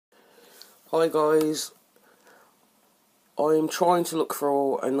Hi guys, I'm trying to look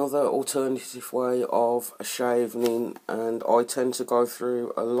for another alternative way of shaving, and I tend to go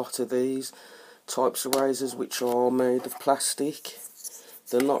through a lot of these types of razors which are made of plastic.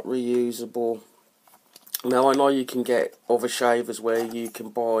 They're not reusable. Now I know you can get other shavers where you can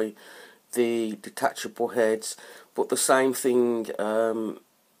buy the detachable heads, but the same thing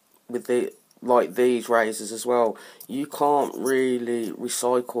with these razors as well. You can't really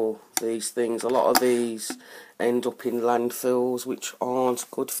recycle these things. A lot of these end up in landfills, which aren't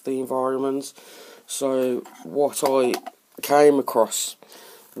good for the environment. So what I came across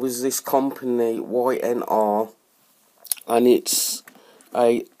was this company YNR, and it's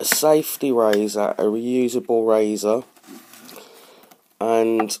a safety razor, a reusable razor,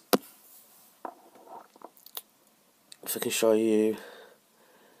 and if I can show you,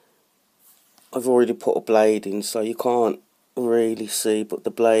 I've already put a blade in, so you can't really see, but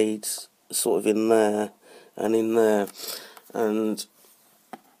the blade's sort of in there and in there, and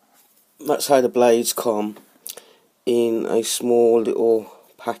that's how the blades come in a small little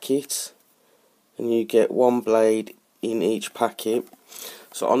packet, and you get one blade in each packet.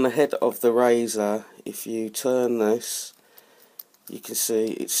 So on the head of the razor, if you turn this, you can see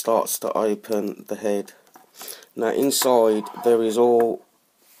it starts to open the head. Now inside there is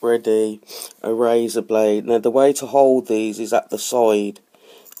already a razor blade. Now the way to hold these is at the side,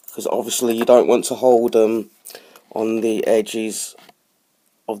 because obviously you don't want to hold them on the edges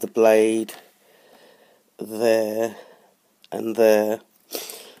of the blade there and there,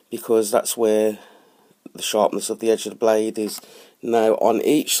 because that's where the sharpness of the edge of the blade is. Now on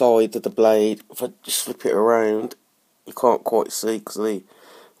each side of the blade, if I just flip it around, you can't quite see because of the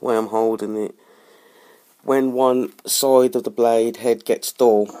way I'm holding it. When one side of the blade head gets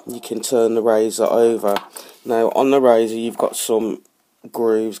dull, you can turn the razor over. Now on the razor you've got some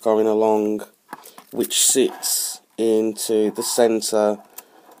grooves going along, which sits into the centre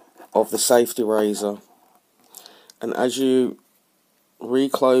of the safety razor, and as you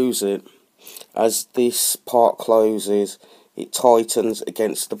reclose it, as this part closes, it tightens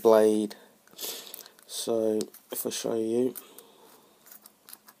against the blade. So if I show you,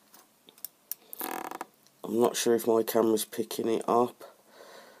 I'm not sure if my camera's picking it up,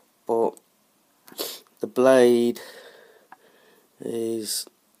 but the blade is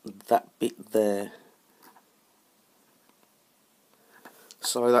that bit there.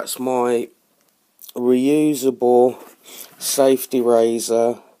 So that's my reusable safety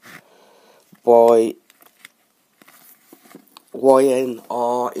razor by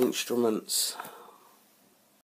YNR Instruments.